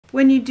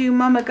when you do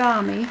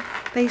Momigami,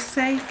 they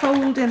say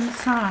fold in the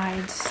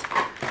sides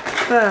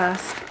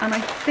first, and I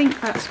think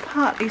that's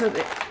partly so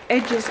the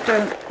edges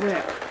don't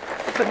rip.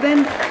 But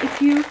then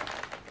if you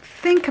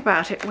think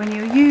about it when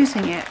you're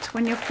using it,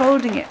 when you're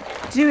folding it,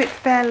 do it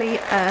fairly,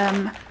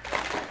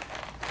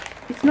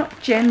 it's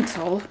not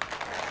gentle,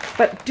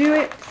 but do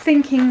it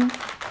thinking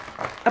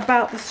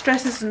about the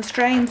stresses and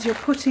strains you're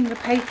putting the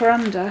paper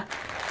under,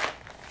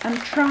 and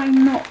try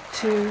not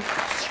to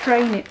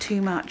strain it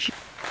too much.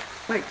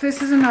 Like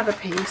this is another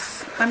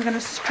piece, I'm going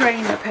to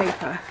strain the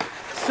paper.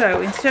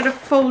 So instead of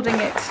folding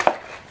it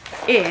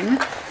in,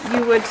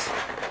 you would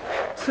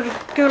sort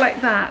of go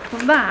like that.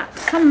 Well,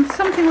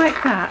 something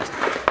like that,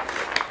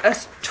 a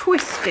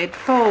twisted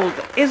fold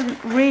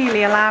isn't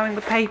really allowing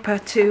the paper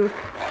to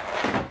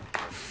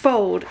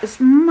fold, is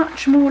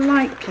much more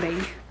likely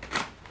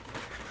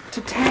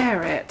to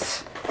tear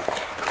it.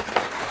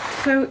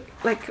 So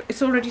like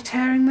it's already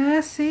tearing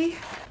there, see?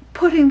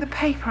 Putting the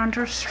paper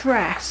under a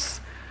stress,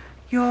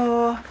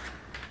 you're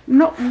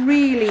not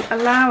really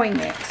allowing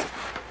it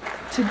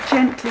to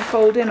gently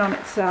fold in on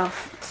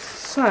itself.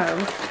 So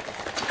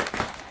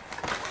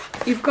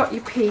you've got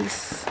your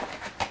piece,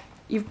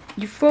 you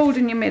fold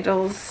in your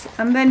middles,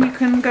 and then you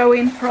can go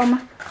in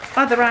from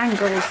other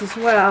angles as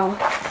well.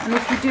 And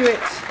if you do it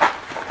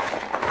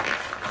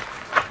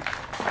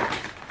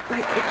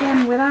like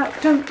again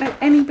don't let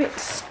any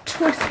bits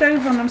twist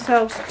over on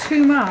themselves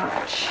too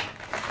much,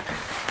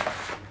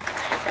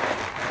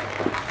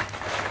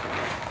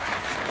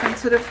 and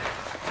sort of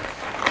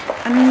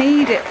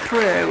knead it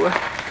through.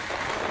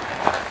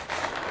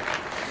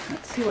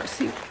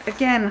 See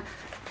again,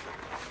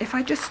 if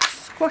I just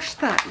squash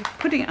that, you're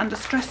putting it under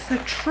stress, so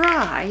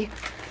try,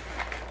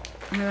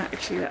 I mean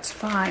actually that's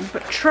fine,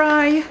 but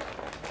try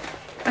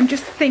and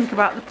just think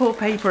about the poor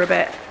paper a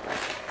bit.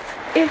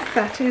 If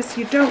that is,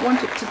 you don't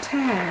want it to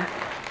tear.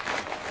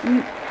 I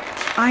mean,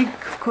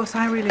 of course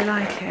I really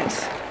like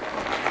it.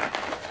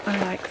 I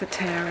like the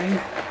tearing,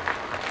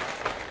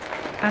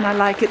 and I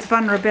like its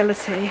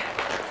vulnerability,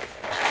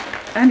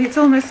 and it's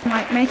almost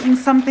like making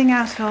something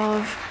out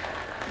of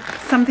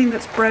something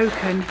that's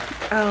broken,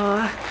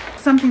 or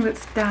something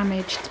that's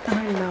damaged, and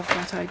I love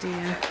that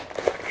idea.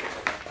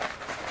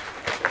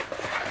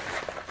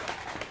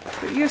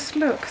 But just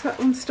look, that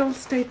one still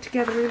stayed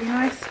together really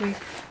nicely.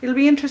 It'll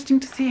be interesting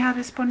to see how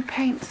this one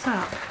paints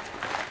up.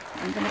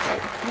 I'm going to go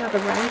the other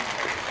way.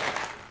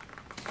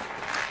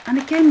 And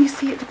again, you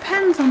see, it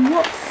depends on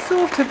what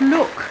sort of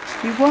look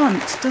you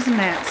want, doesn't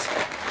it?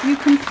 You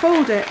can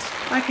fold it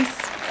like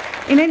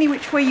in any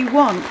which way you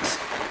want.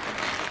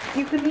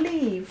 You can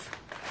leave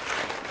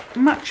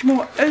much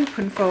more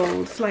open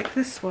folds like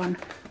this one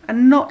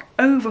and not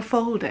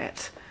overfold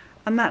it,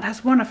 and that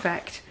has one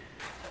effect.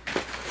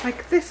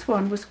 Like this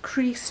one was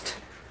creased.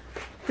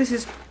 This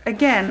is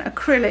again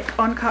acrylic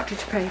on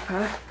cartridge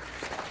paper,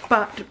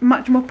 but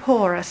much more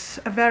porous,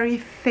 a very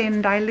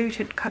thin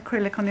diluted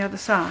acrylic on the other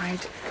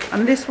side,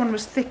 and this one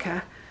was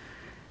thicker,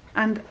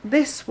 and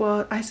this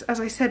was, as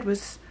I said,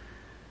 was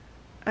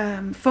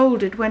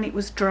folded when it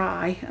was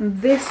dry,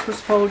 and this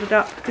was folded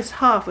up, this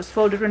half was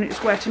folded when it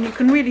was wet, and you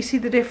can really see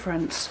the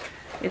difference.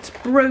 It's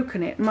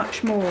broken it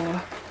much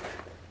more,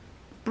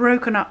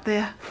 broken up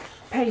the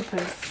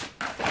papers.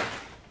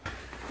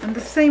 And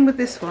the same with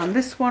this one.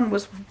 This one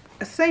was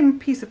the same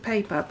piece of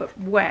paper but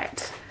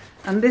wet,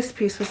 and this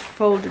piece was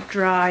folded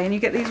dry, and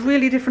you get these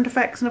really different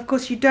effects. And of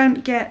course you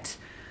don't get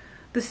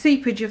the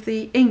seepage of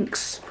the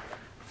inks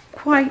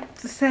quite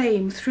the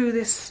same through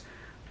this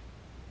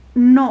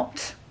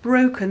not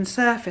broken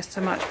surface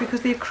so much,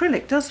 because the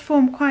acrylic does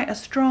form quite a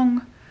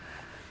strong...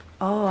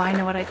 Oh, I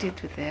know what I did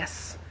with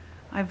this.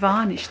 I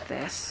varnished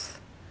this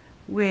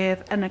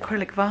with an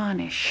acrylic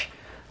varnish,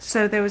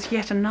 so there was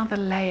yet another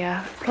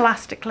layer,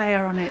 plastic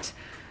layer on it.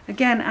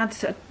 Again,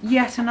 adds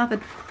yet another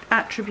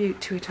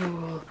attribute to it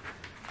all.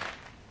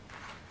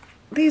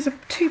 These are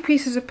two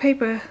pieces of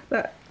paper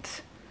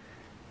that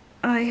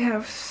I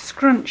have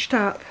scrunched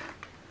up,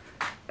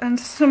 and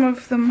some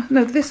of them,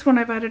 no, this one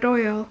I've added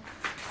oil.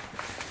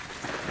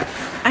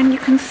 And you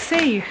can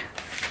see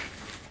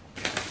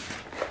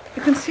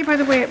by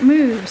the way it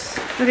moves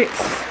that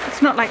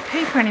it's not like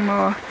paper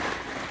anymore.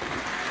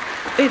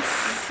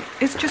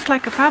 It's just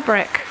like a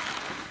fabric.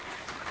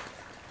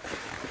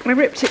 I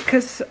ripped it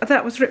because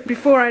that was ripped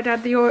before I'd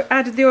added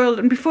the oil,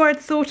 and before I'd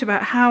thought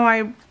about how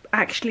I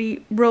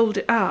actually rolled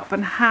it up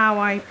and how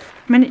I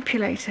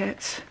manipulate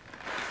it.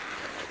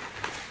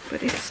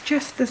 But it's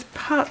just, there's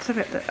parts of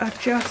it that are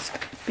just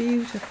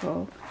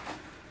beautiful.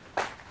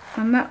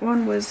 And that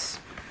one was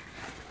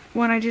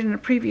one I did in a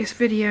previous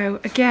video.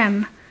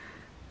 Again,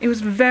 it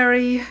was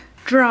very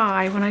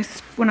dry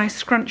when I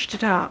scrunched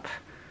it up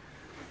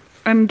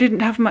and didn't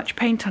have much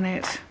paint on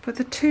it, but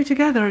the two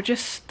together are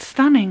just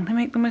stunning. They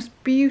make the most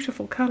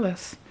beautiful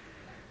colours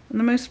and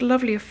the most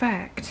lovely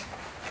effect,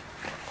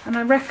 and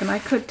I reckon I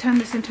could turn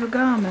this into a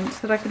garment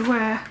that I could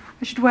wear.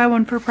 I should wear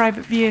one for a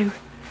private view.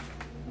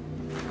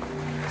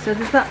 So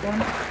there's that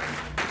one,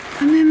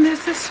 and then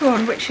there's this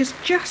one which is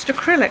just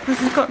acrylic. This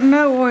has got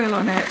no oil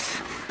on it,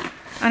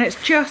 and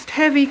it's just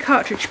heavy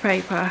cartridge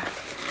paper.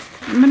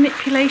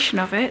 Manipulation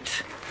of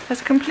it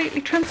has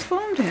completely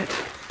transformed it.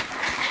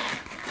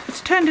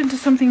 It's turned into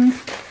something,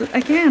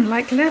 again,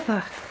 like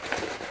leather.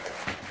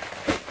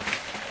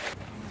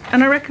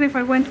 And I reckon if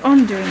I went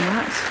on doing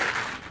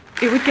that,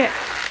 it would get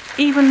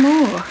even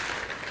more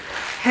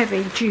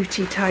heavy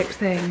duty type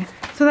thing.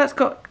 So that's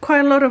got quite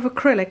a lot of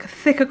acrylic, a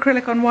thick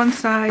acrylic on one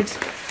side,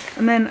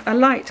 and then a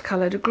light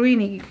coloured, a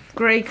greeny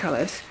grey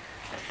coloured,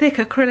 thick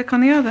acrylic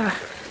on the other.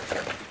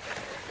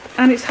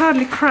 And it's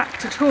hardly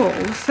cracked at all.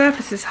 The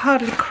surface is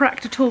hardly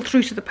cracked at all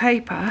through to the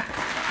paper.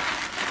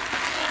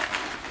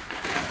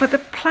 But the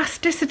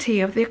plasticity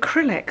of the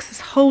acrylics is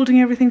holding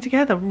everything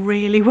together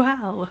really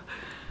well.